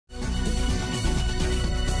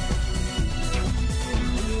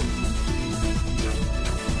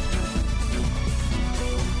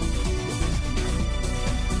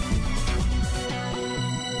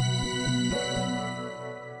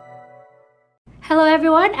Hello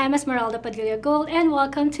everyone, I'm Esmeralda Padilla-Gould and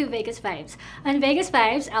welcome to Vegas Vibes. On Vegas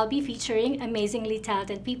Vibes, I'll be featuring amazingly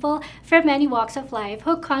talented people from many walks of life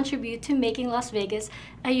who contribute to making Las Vegas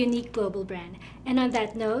a unique global brand. And on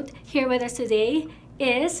that note, here with us today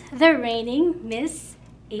is the reigning Miss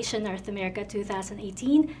Asia North America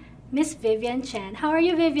 2018, Miss Vivian Chan. How are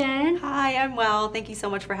you, Vivian? Hi, I'm well. Thank you so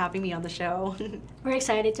much for having me on the show. We're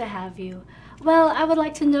excited to have you. Well, I would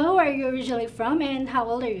like to know where you're originally from and how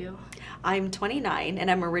old are you? I'm 29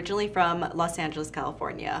 and I'm originally from Los Angeles,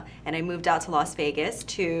 California, and I moved out to Las Vegas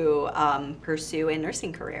to pursue a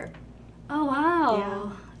nursing career. Oh wow,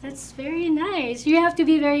 yeah. That's very nice. You have to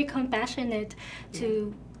be very compassionate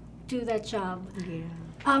to do that job.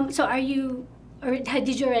 Yeah. So are you, or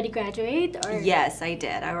did you already graduate? Or? Yes, I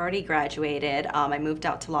did. I already graduated. I moved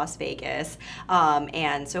out to Las Vegas,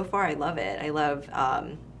 and so far I love it. I love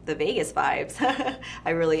the Vegas vibes. I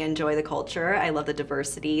really enjoy the culture. I love the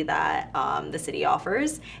diversity that the city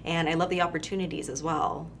offers, and I love the opportunities as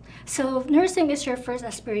well. So nursing is your first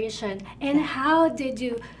aspiration, and how did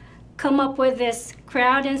you come up with this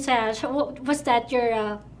crown and sash? Was that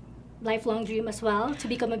your lifelong dream as well, to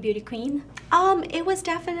become a beauty queen? It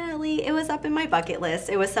was up in my bucket list.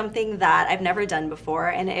 It was something that I've never done before,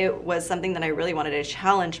 and it was something that I really wanted to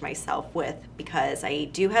challenge myself with because I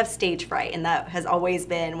do have stage fright, and that has always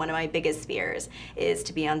been one of my biggest fears, is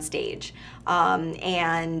to be on stage.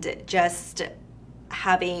 And just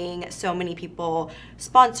having so many people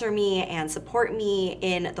sponsor me and support me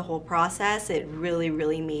in the whole process, it really,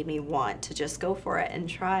 really made me want to just go for it and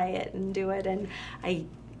try it and do it. And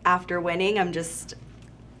after winning, I'm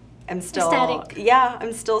still ecstatic. Yeah,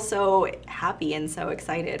 I'm still so happy and so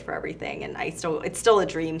excited for everything, and it's still a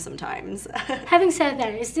dream sometimes. Having said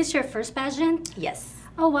that, is this your first pageant? Yes.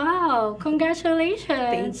 Oh wow, congratulations.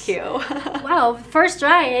 Thank you. Wow, first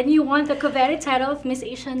try, and you won the coveted title of Miss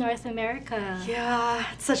Asia North America. Yeah,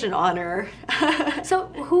 it's such an honor. So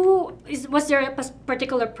was there a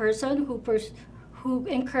particular person who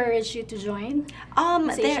encouraged you to join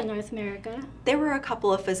Miss Asia North America? There were a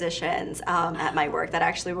couple of physicians at my work that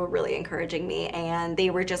actually were really encouraging me, and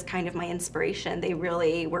they were just kind of my inspiration. They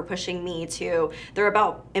really were pushing me they're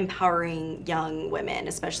about empowering young women,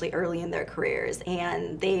 especially early in their careers,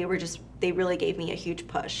 and they really gave me a huge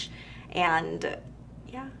push. And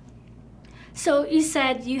yeah. So you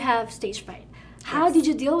said you have stage fright. How did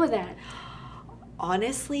you deal with that?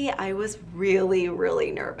 Honestly, I was really,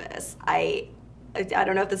 really nervous. I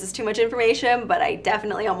don't know if this is too much information, but I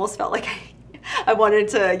definitely almost felt like I wanted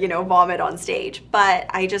to, vomit on stage. But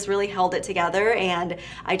I just really held it together, and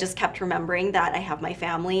I just kept remembering that I have my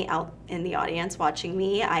family out in the audience watching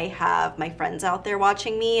me. I have my friends out there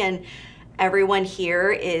watching me, and everyone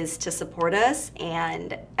here is to support us,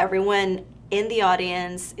 and everyone in the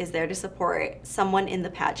audience is there to support someone in the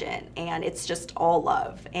pageant, and it's just all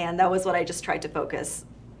love. And that was what I just tried to focus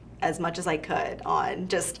as much as I could on.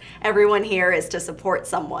 Just everyone here is to support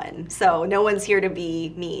someone, so no one's here to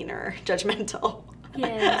be mean or judgmental.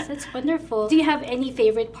 Yes, that's wonderful. Do you have any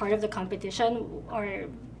favorite part of the competition, or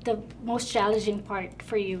the most challenging part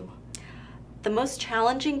for you? The most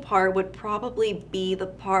challenging part would probably be the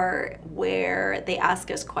part where they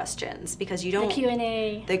ask us questions, because you don't... The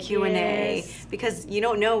Q&A. The Q&A. Yes. Because you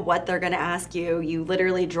don't know what they're going to ask you. You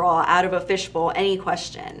literally draw out of a fishbowl any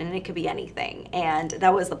question, and it could be anything. And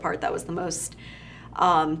that was the part that was the most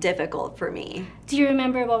difficult for me. Do you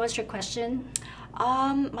remember what was your question?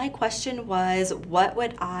 My question was,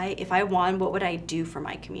 if I won, what would I do for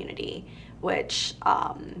my community? Which,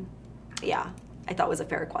 yeah, I thought was a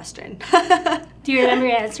fair question. Do you remember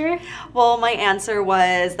your answer? Well, my answer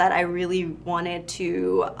was that I really wanted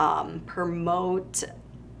to promote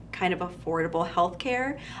kind of affordable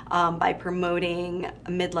healthcare by promoting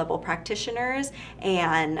mid-level practitioners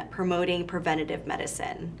and promoting preventative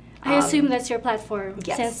medicine. I assume that's your platform,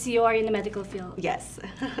 yes, since you are in the medical field. Yes.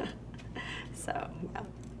 So,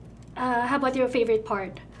 yeah. How about your favorite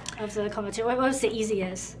part of the competition? What was the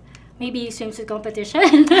easiest? Maybe swimsuit competition,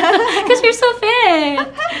 because you're so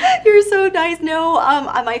fit. You're so nice. No,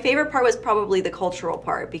 my favorite part was probably the cultural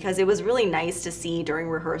part, because it was really nice to see during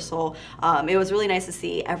rehearsal. It was really nice to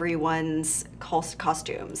see everyone's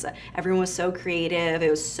costumes. Everyone was so creative. It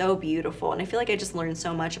was so beautiful, and I feel like I just learned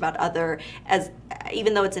so much about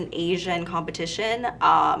even though it's an Asian competition,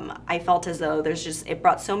 I felt as though it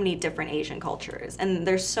brought so many different Asian cultures, and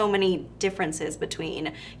there's so many differences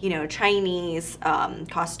between, Chinese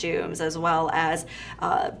costumes as well as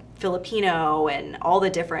Filipino and all the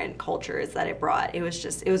different cultures that it brought. It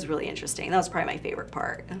was really interesting. That was probably my favorite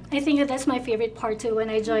part. I think that that's my favorite part too when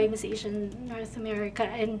I joined Miss Asian North America.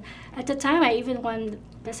 And at the time, I even won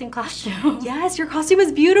Best in Costume. Yes, your costume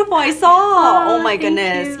was beautiful. I saw. Oh my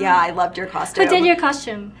goodness. You. Yeah, I loved your costume. Who did your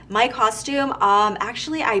costume? My costume,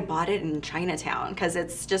 actually I bought it in Chinatown because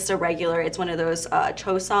it's just a regular, it's one of those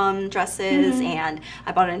chosom dresses, and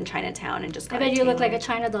I bought it in Chinatown and just got I bet it you look like tailored. a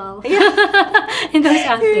China doll. Yeah. In those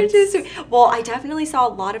outfits. Well, I definitely saw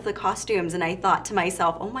a lot of the costumes and I thought to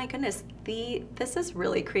myself, oh my goodness, this is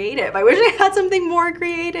really creative. I wish I had something more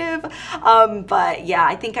creative. But yeah,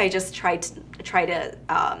 I think I just try to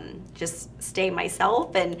just stay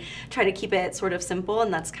myself and try to keep it sort of simple,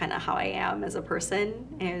 and that's kind of how I am as a person,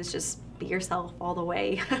 is just be yourself all the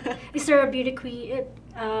way. Is there a beauty queen,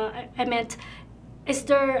 I meant, is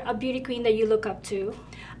there a beauty queen that you look up to?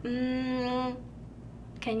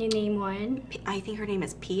 Can you name one? I think her name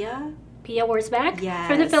is Pia. Pia Wurzbach? Yes.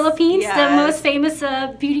 From the Philippines, Yes. the most famous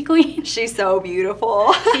beauty queen. She's so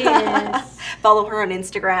beautiful. She is. Follow her on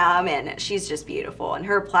Instagram, and she's just beautiful. And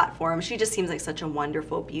her platform, she just seems like such a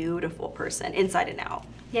wonderful, beautiful person, inside and out.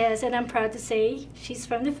 Yes, and I'm proud to say she's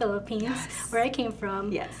from the Philippines, Yes. where I came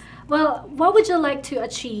from. Yes. Well, what would you like to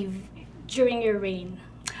achieve during your reign?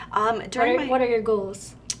 What are your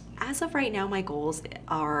goals? As of right now, my goals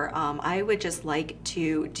are I would just like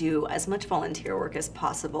to do as much volunteer work as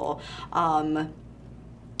possible.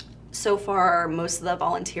 So far, most of the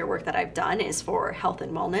volunteer work that I've done is for health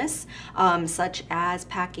and wellness, such as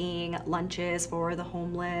packing lunches for the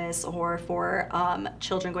homeless or for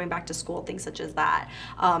children going back to school, things such as that.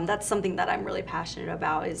 That's something that I'm really passionate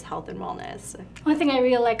about, is health and wellness. One thing I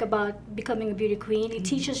really like about becoming a beauty queen, it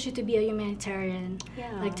teaches you to be a humanitarian,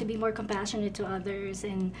 like to be more compassionate to others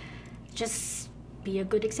and just be a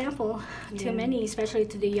good example to many, especially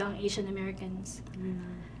to the young Asian Americans.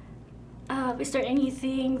 Is there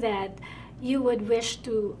anything that you would wish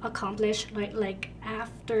to accomplish like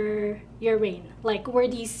after your reign? Like, where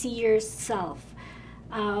do you see yourself?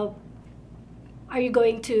 Are you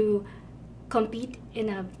going to compete in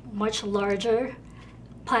a much larger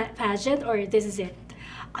pageant, or this is it?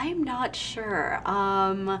 I'm not sure.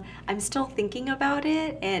 I'm still thinking about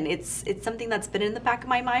it, and it's something that's been in the back of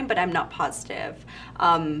my mind, but I'm not positive.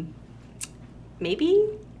 Maybe,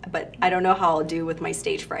 but I don't know how I'll do with my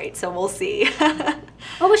stage fright, so we'll see.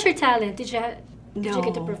 What was your talent? Did you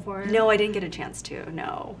get to perform? No, I didn't get a chance to.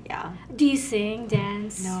 No, yeah. Do you sing,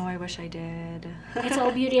 dance? No, I wish I did. It's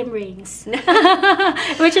all beauty and brains,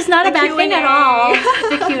 which is not a bad thing at all.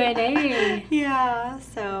 The Q&A. Yeah,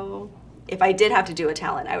 so if I did have to do a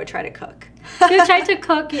talent, I would try to cook. You tried to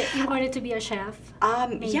cook. You wanted to be a chef.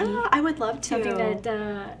 Maybe. Yeah, I would love to. Something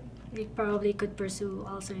that you probably could pursue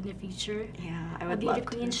also in the future. Yeah, I would a love beauty to.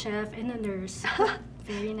 queen, chef, and a nurse.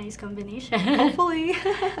 Very nice combination. Hopefully.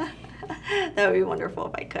 That would be wonderful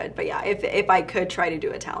if I could. But yeah, if I could try to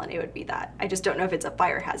do a talent, it would be that. I just don't know if it's a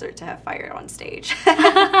fire hazard to have fire on stage.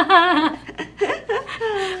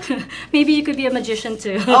 Maybe you could be a magician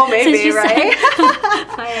too. Oh, maybe, right?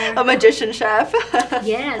 Fire. A magician chef.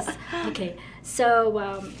 Yes. Okay.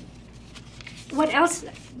 So, what else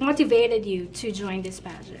motivated you to join this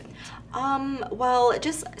pageant? Well,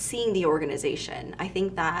 just seeing the organization. I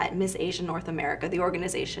think that Miss Asian North America, the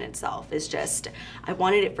organization itself, is just, I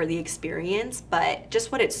wanted it for the experience, but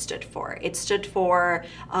just what it stood for. It stood for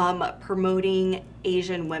promoting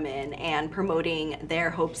Asian women and promoting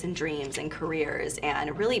their hopes and dreams and careers,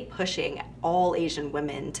 and really pushing all Asian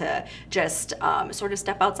women to just sort of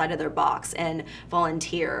step outside of their box and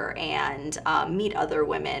volunteer and meet other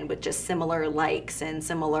women with just similar likes and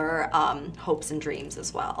similar hopes and dreams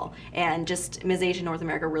as well. And just Miss Asian North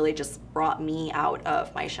America really just brought me out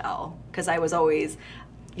of my shell, because I was always,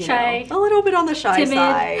 you shy, know, a little bit on the shy timid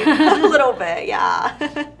side. A little bit,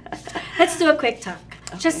 yeah. Let's do a quick talk.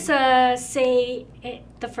 Okay. Just say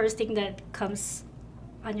the first thing that comes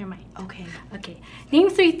on your mind. Okay. Okay. Name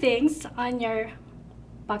 3 things on your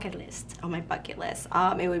bucket list. On my bucket list,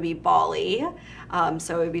 it would be Bali,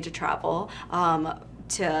 so it would be to travel,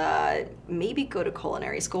 to maybe go to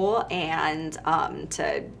culinary school, and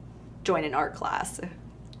to join an art class.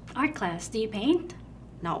 Art class. Do you paint?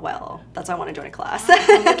 Not well. That's why I want to join a class.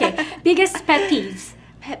 Okay. Biggest pet peeves?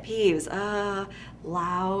 Pet peeves.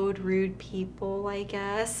 Loud, rude people, I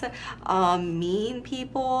guess. Mean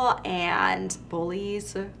people and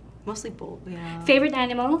bullies. Mostly yeah. Favorite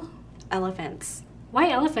animal? Elephants. Why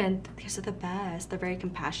elephant? Because they're the best. They're very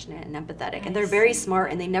compassionate and empathetic, and they're very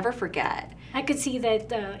smart, and they never forget. I could see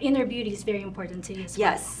that inner beauty is very important to you as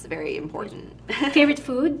well. Yes, very important. Favorite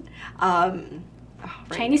food? Oh,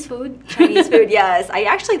 right. Chinese food? Chinese food, yes. I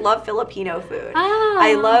actually love Filipino food. Ah.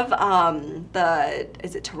 I love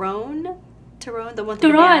is it turon? Turon, the one with the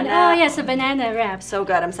Turon. banana. Oh, yes, a banana wrap. So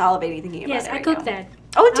good. I'm salivating thinking about Yes, it I right cook now. that.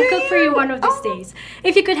 Oh, I'll cook for you one of these Oh. days.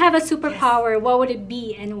 If you could have a superpower, what would it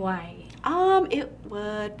be and why? It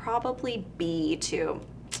would probably be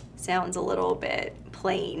sounds a little bit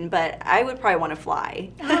plain, but I would probably want to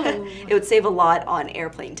fly. Oh. It would save a lot on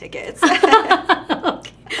airplane tickets.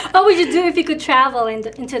 Okay. What would you do if you could travel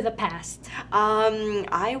into the past?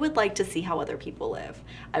 I would like to see how other people live.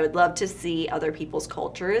 I would love to see other people's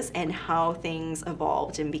cultures and how things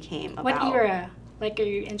evolved and became about. What era? Like, are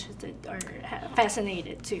you interested or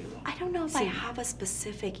fascinated to? I don't know if I have a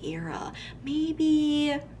specific era.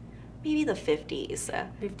 Maybe the 50s.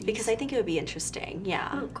 50s. Because I think it would be interesting. Yeah.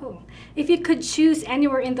 Oh, cool. If you could choose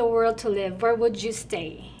anywhere in the world to live, where would you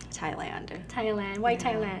stay? Thailand. Thailand. Why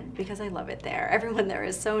Thailand? Because I love it there. Everyone there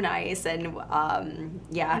is so nice, and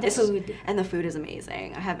yeah. And the food. And the food is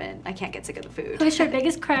amazing. I can't get sick of the food. Who's your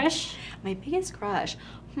biggest crush? My biggest crush?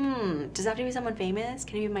 Does that have to be someone famous?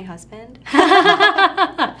 Can it be my husband?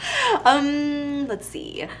 Let's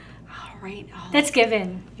see. All right. Oh, That's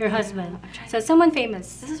given. Your husband. I'm trying So someone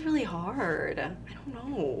famous. This is really hard. I don't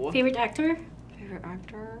know. Favorite actor? Favorite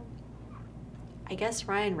actor? I guess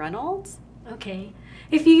Ryan Reynolds. Okay.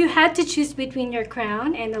 If you had to choose between your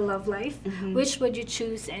crown and a love life, Mhm. which would you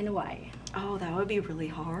choose and why? Oh, that would be really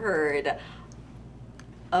hard.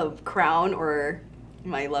 A crown or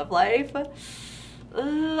my love life?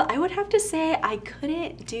 I would have to say I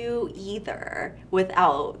couldn't do either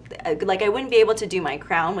without, like I wouldn't be able to do my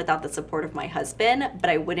crown without the support of my husband, but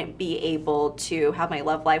I wouldn't be able to have my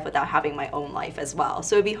love life without having my own life as well.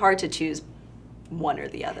 So it'd be hard to choose one or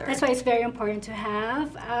the other. That's why it's very important to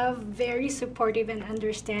have a very supportive and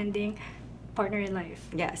understanding partner in life.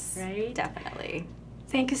 Yes, Right? definitely.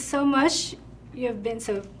 Thank you so much. You have been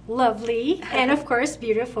so lovely and, of course,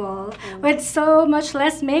 beautiful with so much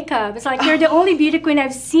less makeup. It's like you're the only beauty queen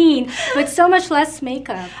I've seen with so much less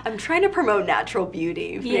makeup. I'm trying to promote natural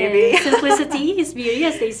beauty, Yeah, maybe. simplicity is beauty,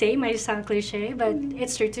 as they say. Might sound cliche, but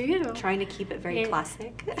it's true to you. Trying to keep it very Yeah.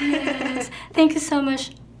 classic. Yes. Thank you so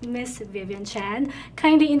much, Miss Vivian Chan.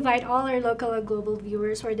 Kindly invite all our local and global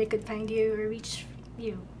viewers where they could find you or reach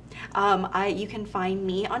you. You can find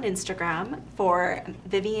me on Instagram for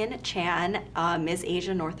Vivian Chan, Ms.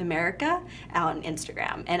 Asia North America on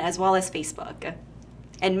Instagram, and as well as Facebook.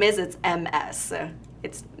 And Ms. it's MS.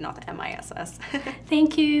 It's not the MISS.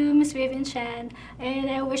 Thank you, Miss Vivian Chan, and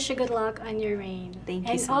I wish you good luck on your reign. Thank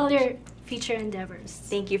you and so all much. your future endeavors.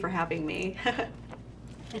 Thank you for having me.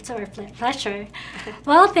 It's our pleasure.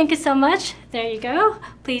 Well, thank you so much. There you go.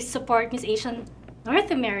 Please support Miss Asian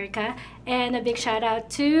North America, and a big shout out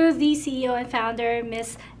to the CEO and founder,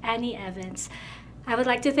 Miss Annie Evans. I would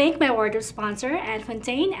like to thank my wardrobe sponsor, Anne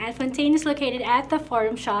Fontaine. Anne Fontaine is located at the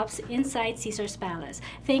Forum Shops inside Caesar's Palace.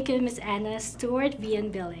 Thank you, Miss Anna Stewart,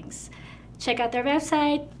 VN Billings. Check out their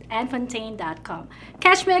website, annefontaine.com.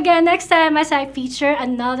 Catch me again next time as I feature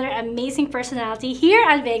another amazing personality here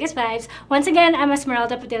on Vegas Vibes. Once again, I'm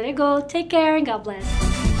Esmeralda Padilla-Gould. Take care and God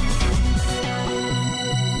bless.